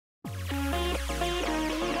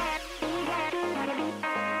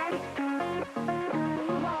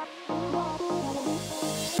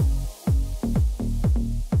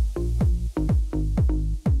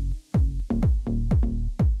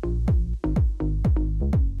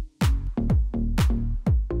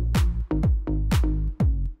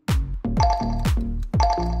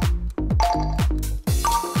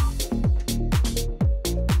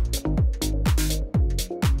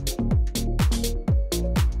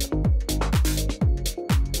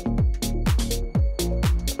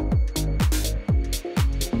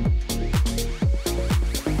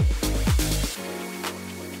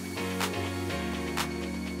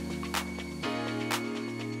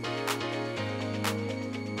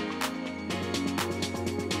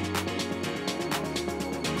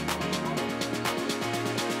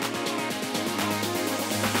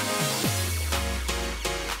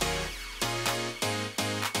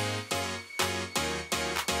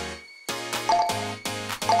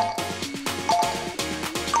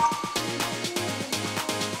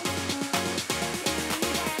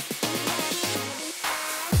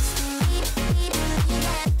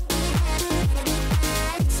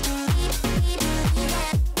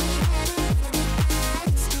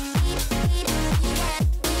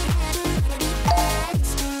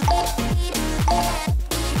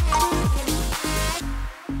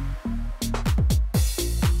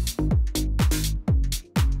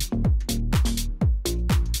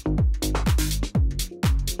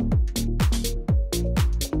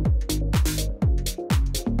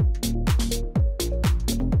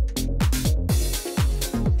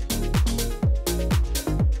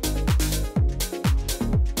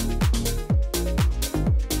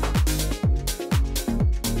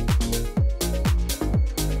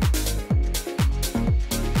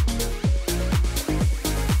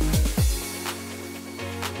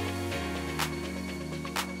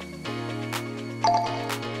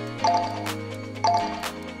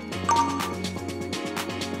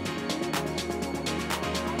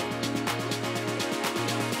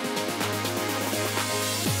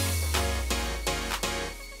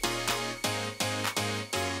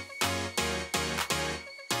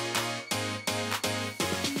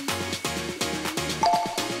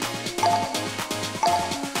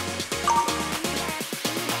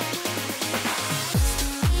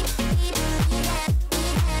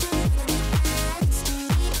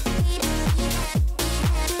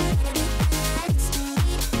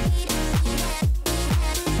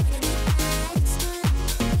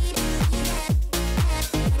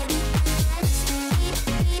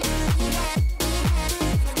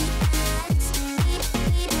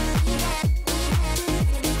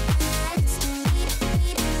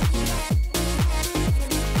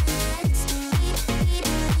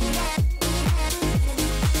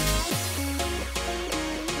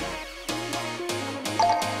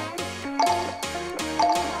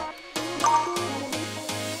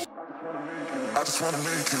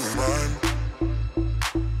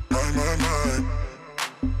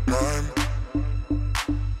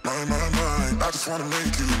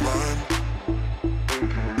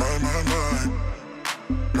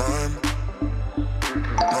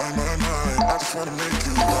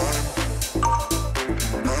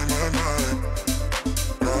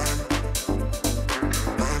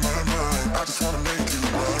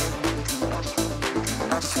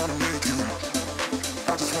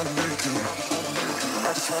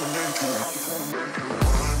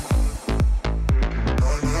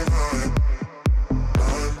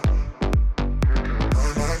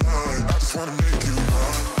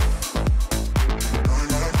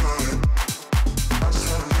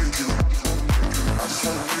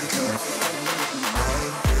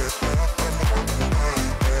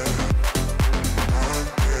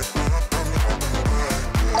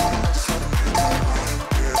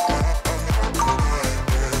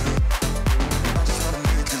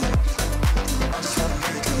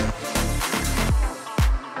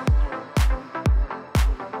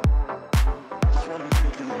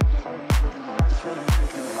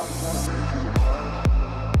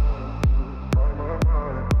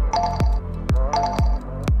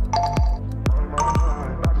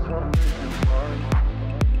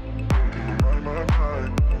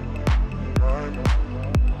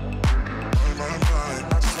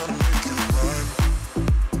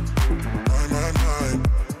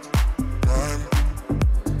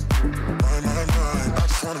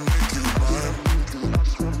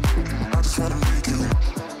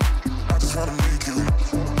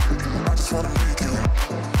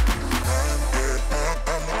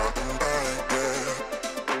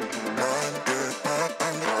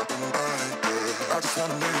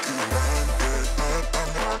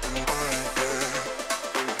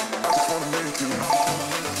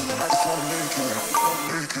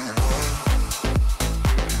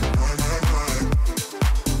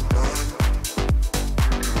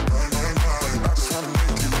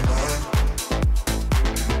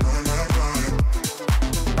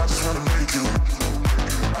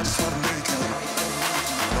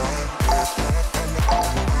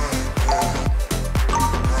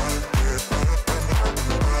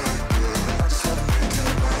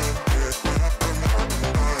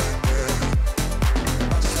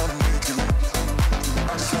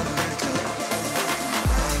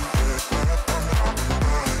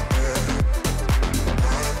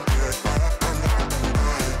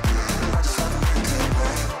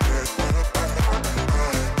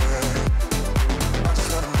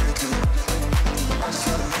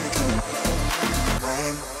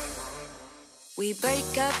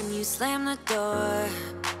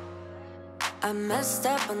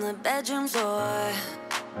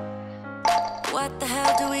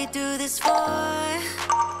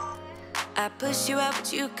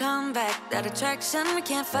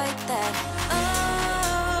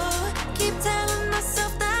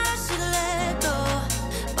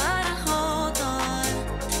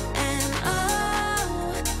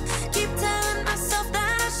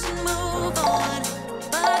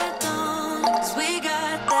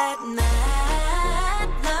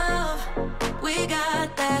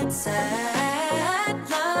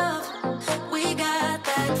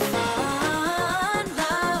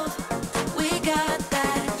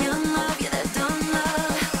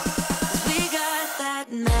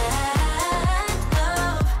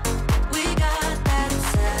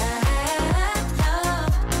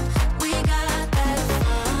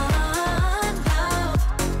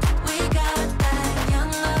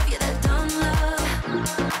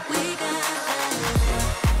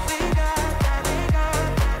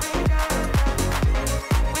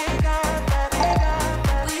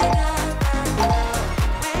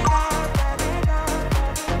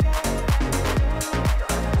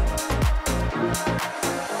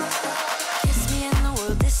Kiss me and the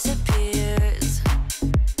world disappears.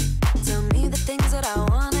 Tell me the things that I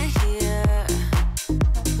wanna hear.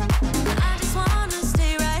 I just wanna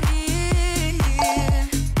stay right here.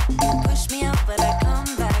 You push me out, but I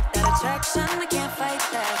come back. That attraction, I can't fight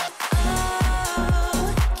that.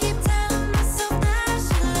 Oh, keep telling myself that I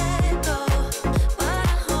should let go, but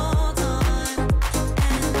I hold on.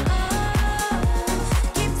 And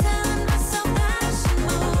oh, keep telling myself that I should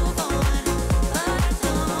move on, but I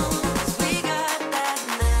don't. 'Cause we got that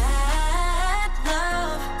mad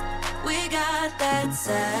love, we got that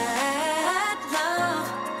sad love,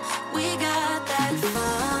 we got that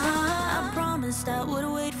fun. I promised I would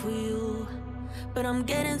wait for you, but I'm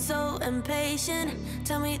getting so impatient.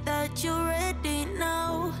 Tell me that you're ready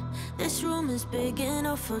now. This This room is big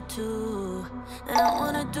enough for two, and I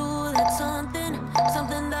wanna do that something,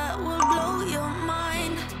 something that will blow your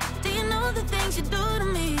mind. Do you know the things you do to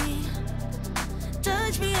me?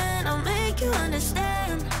 Touch me and I'll make you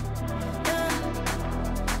understand. Yeah.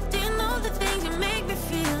 Do you know the things you make me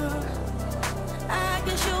feel? I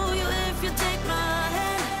can show you if you take my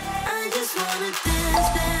hand. I just wanna dance,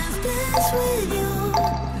 dance, dance with you.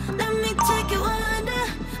 Let me take you under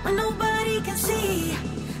where nobody can see.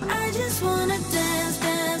 I just wanna dance,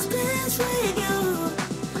 dance, dance with you.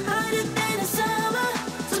 Hotter than the summer,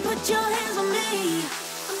 so put your hands on me.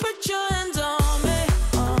 Put your hands on me,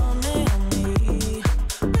 on me, on me.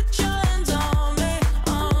 Put your hands on me,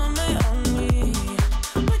 on me, on me.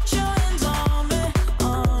 Put your hands on me,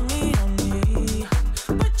 on me, on me.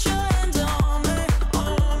 Put your hands on me,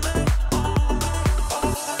 on me,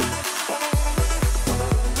 on me,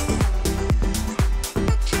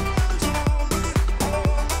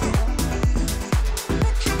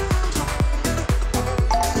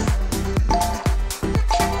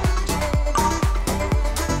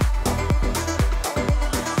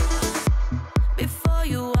 Before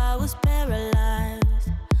you, I was paralyzed,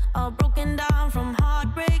 all broken down from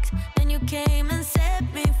heartbreaks. Then you came and set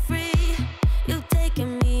me free. You've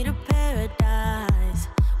taken me to paradise,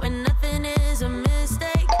 where nothing is a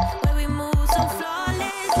mistake, where we move so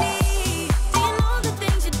flawlessly. Do you know the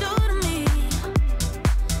things you do to me?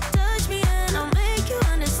 Touch me and I'll make you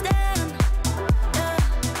understand. Yeah.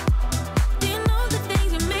 Do you know the things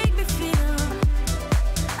you make me feel?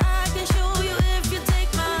 I can show you if you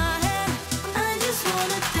take my hand. I just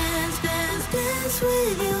wanna dance, dance, dance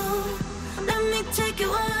with you. Let me take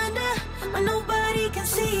you under where nobody can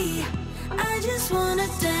see. I just wanna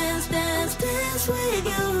dance, dance, dance with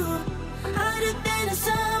you. Hotter than the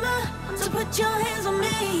summer, so put your hands on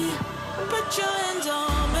me. Put your hands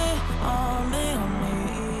on me, on me, on me.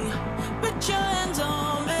 Put your